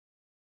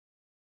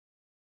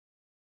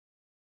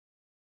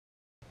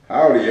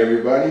Howdy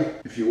everybody.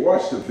 If you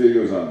watch the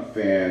videos on the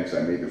fans,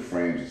 I made the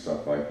frames and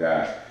stuff like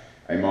that.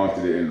 I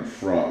mounted it in the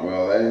front.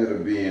 Well, that ended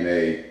up being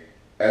a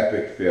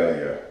epic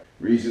failure.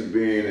 Reason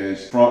being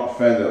is front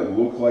fender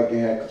looked like it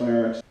had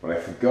clearance, but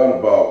I forgot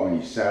about when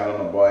you sat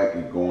on the bike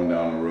and going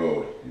down the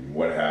road and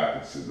what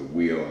happens to the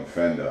wheel and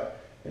fender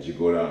as you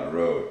go down the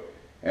road.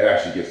 It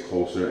actually gets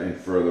closer and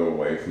further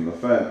away from the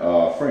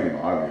frame,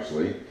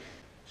 obviously.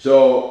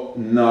 So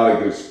not a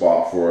good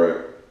spot for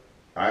it.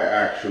 I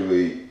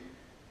actually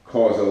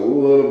caused a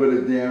little bit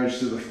of damage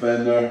to the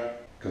fender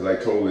because I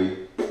totally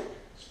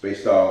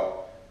spaced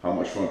out how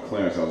much front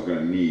clearance I was going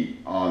to need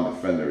on the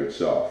fender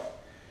itself.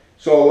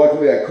 So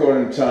luckily I caught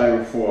it in time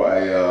before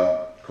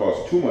I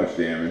caused too much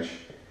damage.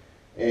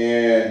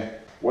 And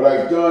what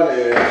I've done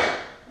is,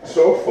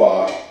 so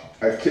far,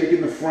 I've taken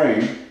the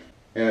frame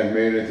and I've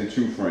made it into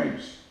two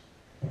frames.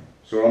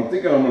 So what I'm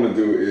thinking I'm going to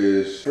do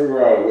is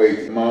figure out a way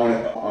to mount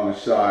it on the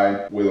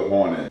side with a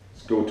horn in.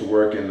 Let's go to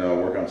work and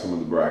work on some of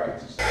the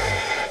brackets and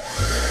stuff.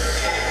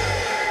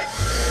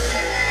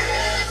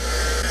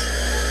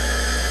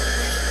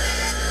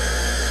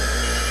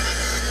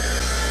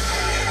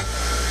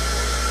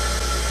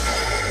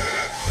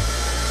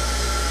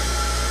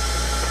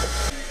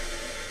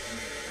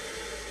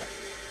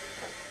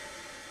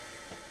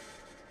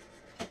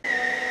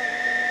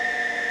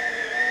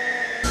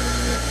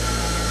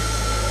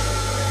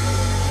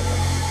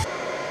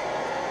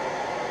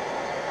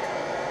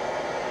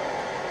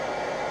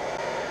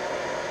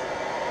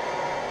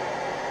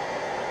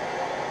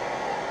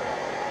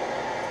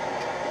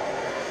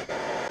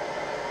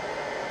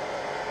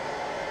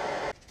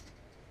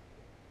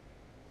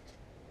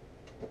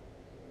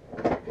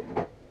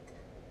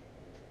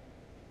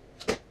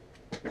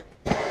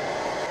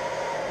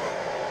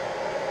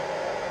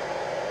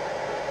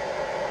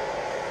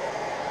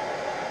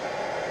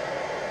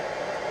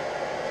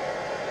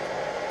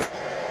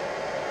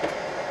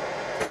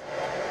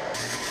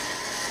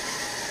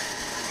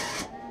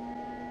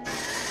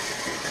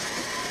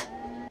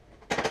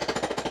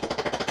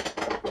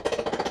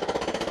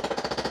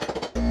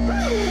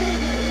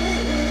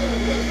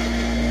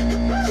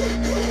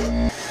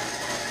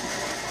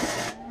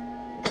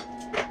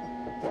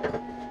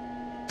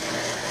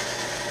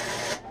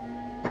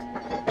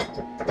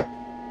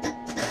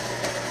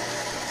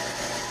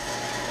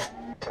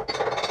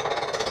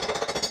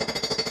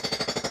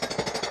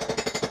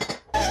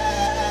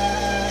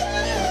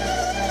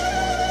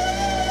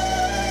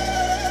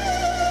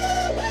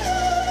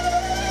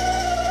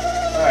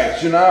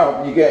 So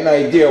now you get an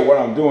idea of what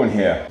I'm doing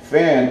here.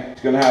 Fan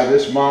is going to have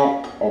this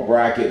mount or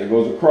bracket that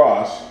goes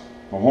across,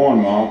 a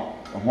horn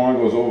mount. The horn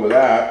goes over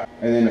that,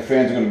 and then the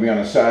fans are going to be on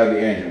the side of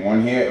the engine,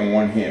 one here and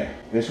one here.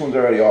 This one's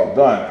already all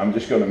done. I'm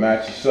just going to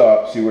match this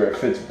up, see where it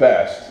fits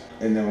best,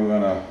 and then we're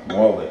going to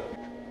weld it.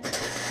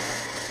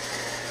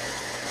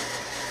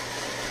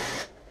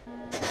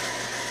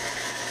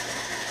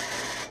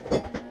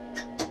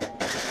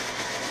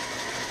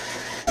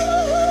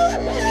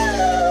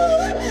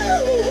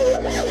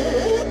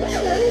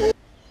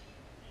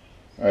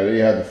 Alright, there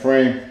you have the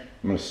frame.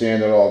 I'm going to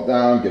sand it all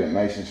down, get it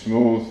nice and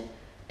smooth,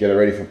 get it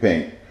ready for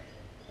paint.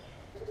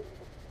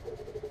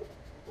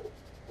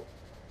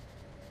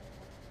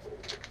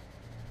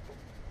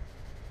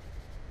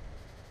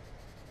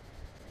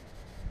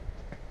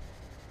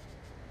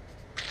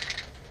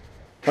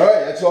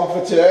 Alright, that's all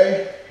for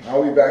today.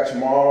 I'll be back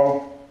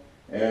tomorrow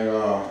and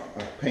I'll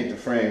paint the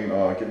frame,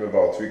 give it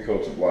about 3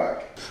 coats of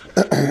black.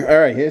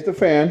 Alright, here's the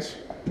fans,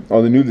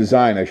 or the new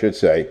design I should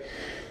say.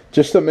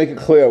 Just to make it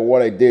clear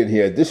what I did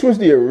here, this was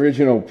the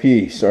original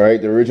piece, all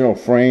right, the original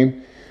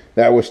frame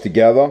that was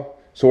together.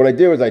 So what I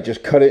did was I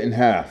just cut it in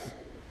half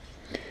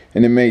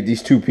and then made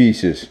these two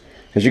pieces.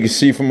 As you can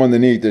see from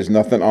underneath, there's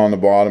nothing on the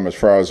bottom as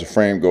far as the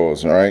frame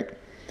goes, all right.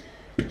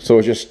 So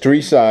it's just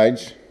 3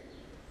 sides.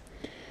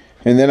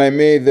 And then I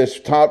made this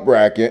top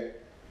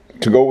bracket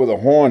to go where the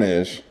horn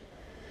is,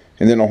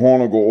 and then the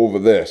horn will go over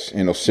this and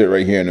it'll sit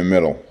right here in the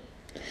middle.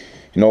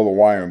 And all the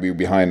wiring will be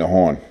behind the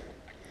horn.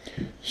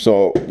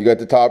 So you got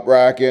the top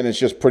bracket, and it's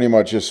just pretty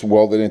much just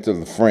welded into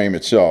the frame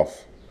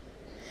itself.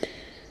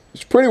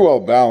 It's pretty well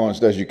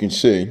balanced, as you can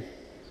see.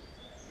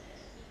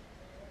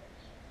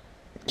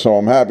 So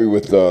I'm happy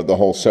with the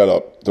whole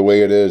setup, the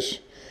way it is.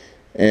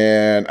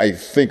 And I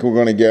think we're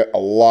going to get a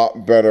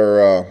lot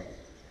better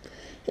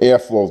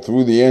airflow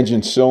through the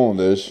engine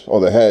cylinders, or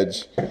the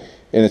heads,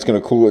 and it's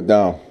going to cool it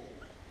down.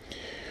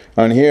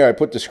 On here I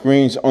put the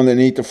screens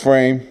underneath the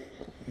frame,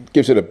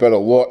 gives it a better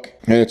look,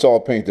 and it's all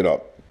painted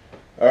up.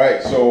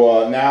 Alright,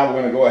 so now we're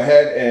going to go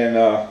ahead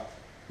and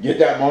get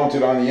that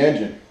mounted on the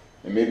engine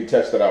and maybe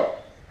test it out.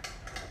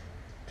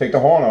 Take the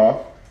horn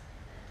off,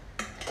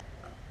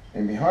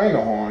 and behind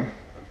the horn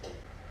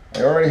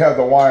I already have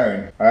the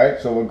wiring. Alright,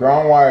 so the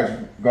ground wire is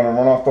going to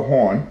run off the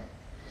horn,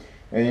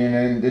 and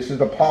then this is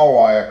the power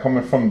wire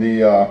coming from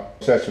the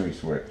accessory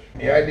switch.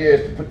 The idea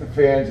is to put the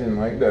fans in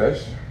like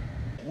this,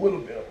 a little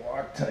bit of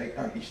Loctite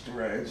on these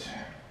threads.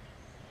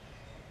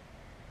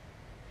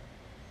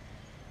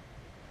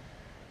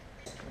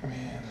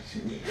 Man, let's see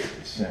if we get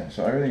this in.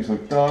 So everything's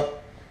hooked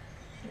up.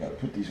 Gotta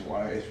put these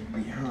wires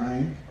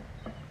behind,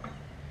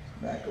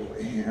 back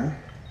over here.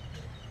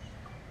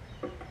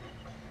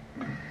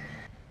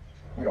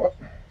 You know what?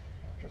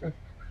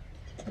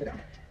 Lay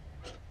down.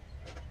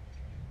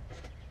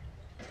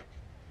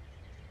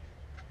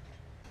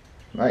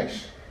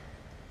 Nice.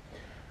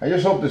 I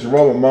just hope this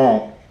rubber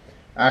mount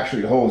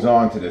actually holds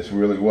on to this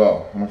really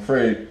well. I'm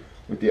afraid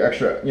with the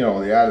extra, you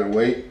know, the added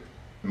weight,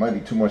 it might be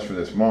too much for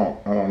this mount.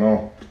 I don't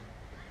know.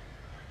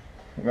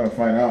 We're gonna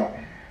find out.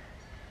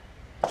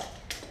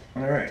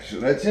 All right, so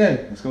that's in.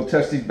 Let's go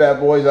test these bad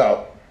boys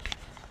out.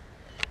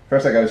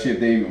 First, I gotta see if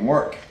they even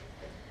work.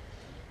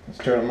 Let's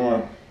turn them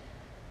on.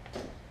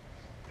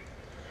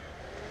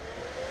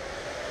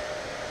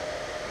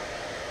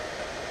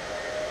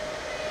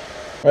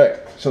 All right,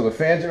 so the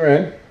fans are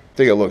in. I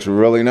think it looks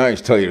really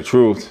nice, tell you the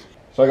truth.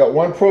 So I got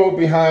one probe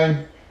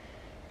behind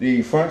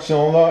the front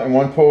cylinder and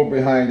one probe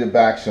behind the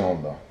back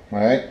cylinder. All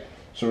right,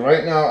 so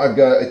right now I've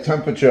got a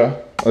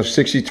temperature of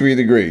 63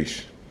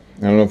 degrees.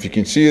 I don't know if you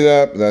can see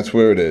that, but that's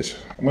where it is.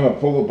 I'm gonna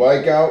pull the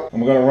bike out.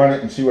 I'm gonna run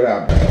it and see what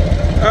happens.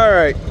 All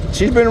right,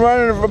 she's been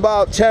running for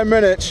about 10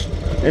 minutes,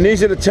 and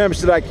these are the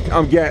temps that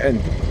I'm getting.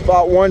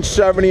 About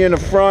 170 in the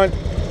front,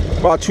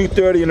 about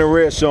 230 in the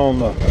rear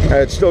cylinder.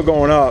 It's still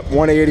going up.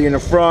 180 in the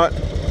front,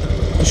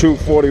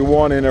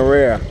 241 in the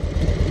rear.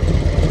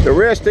 The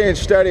rear staying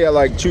steady at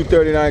like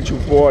 239,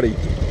 240.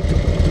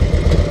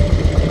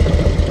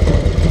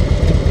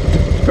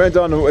 Depends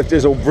on if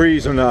there's a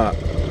breeze or not.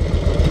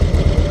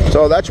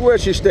 So that's where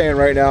she's staying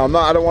right now.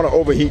 I don't want to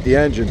overheat the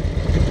engine.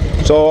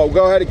 So I'll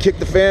go ahead and kick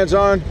the fans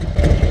on.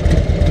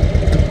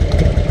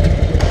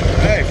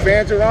 Hey,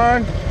 fans are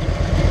on.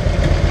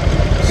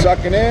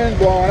 Sucking in,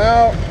 blowing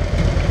out.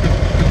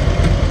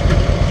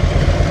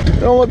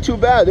 They don't look too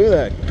bad, do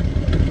they?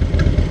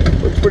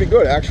 Looks pretty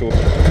good, actually.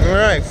 All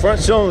right, front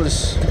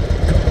cylinders.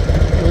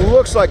 It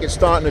looks like it's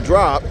starting to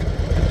drop,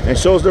 and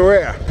so's the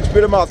rear. It's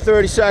been about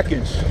 30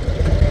 seconds.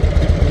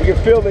 You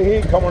can feel the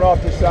heat coming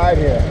off the side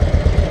here.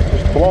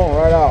 Just blowing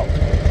right out.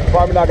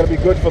 Probably not going to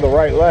be good for the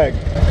right leg.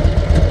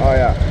 Oh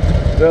yeah.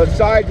 The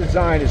side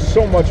design is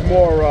so much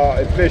more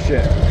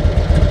efficient.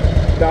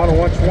 Down to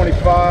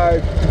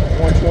 125,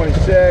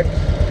 126,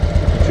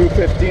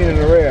 215 in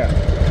the rear.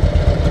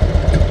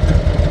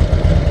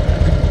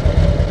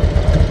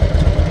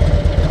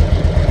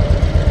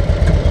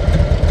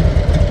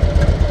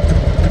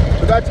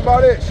 That's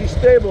about it. She's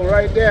stable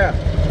right there.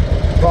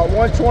 About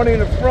 120 in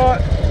the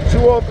front,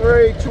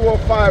 203,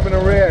 205 in the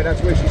rear.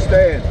 That's where she's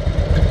staying.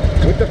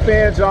 With the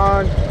fans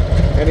on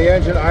and the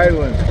engine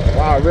idling.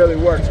 Wow, it really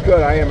works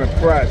good. I am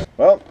impressed.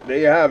 Well, there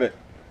you have it.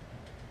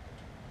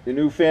 The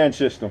new fan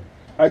system.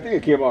 I think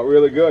it came out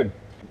really good.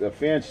 The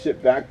fans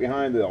sit back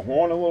behind the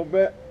horn a little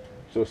bit,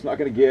 so it's not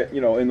going to get,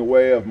 you know, in the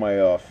way of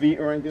my feet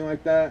or anything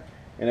like that.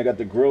 And I got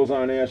the grills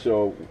on there,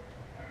 so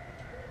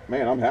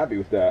man, I'm happy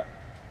with that.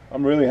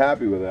 I'm really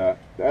happy with that.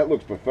 That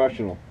looks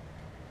professional.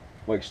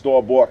 Like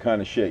store-bought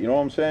kind of shit, you know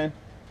what I'm saying?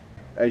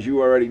 As you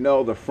already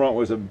know, the front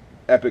was an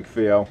epic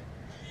fail.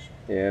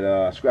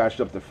 It scratched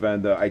up the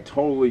fender. I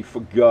totally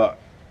forgot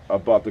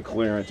about the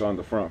clearance on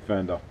the front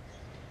fender.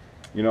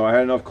 You know, I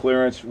had enough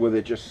clearance with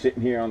it just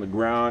sitting here on the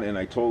ground, and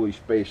I totally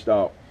spaced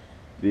out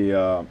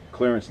the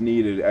clearance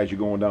needed as you're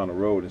going down the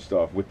road and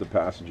stuff with the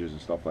passengers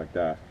and stuff like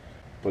that.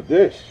 But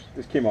this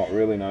came out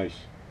really nice.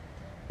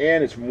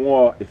 And it's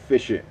more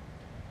efficient.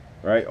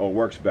 Right, or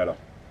works better.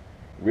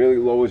 Really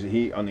lowers the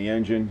heat on the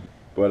engine,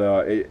 but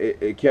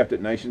it kept it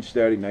nice and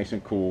steady, nice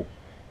and cool,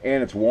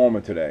 and it's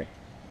warmer today.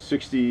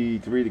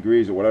 63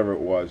 degrees or whatever it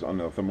was on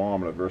the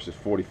thermometer versus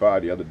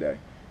 45 the other day,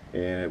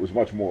 and it was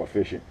much more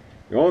efficient.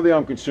 The only thing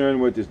I'm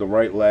concerned with is the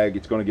right leg.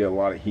 It's going to get a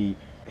lot of heat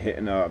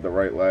hitting the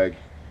right leg.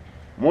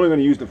 I'm only going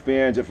to use the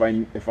fans if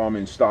I'm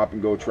in stop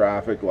and go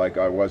traffic like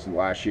I was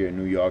last year in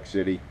New York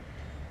City.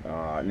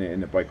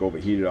 And the bike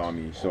overheated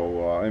on me,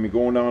 so I mean,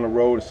 going down the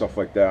road and stuff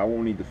like that, I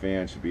won't need the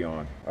fans to be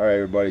on. All right,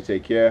 everybody,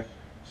 take care.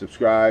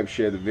 Subscribe,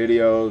 share the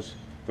videos,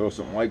 throw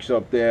some likes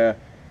up there,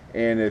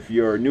 and if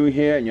you're new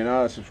here and you're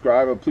not a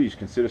subscriber, please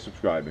consider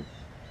subscribing.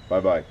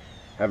 Bye bye.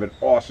 Have an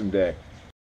awesome day.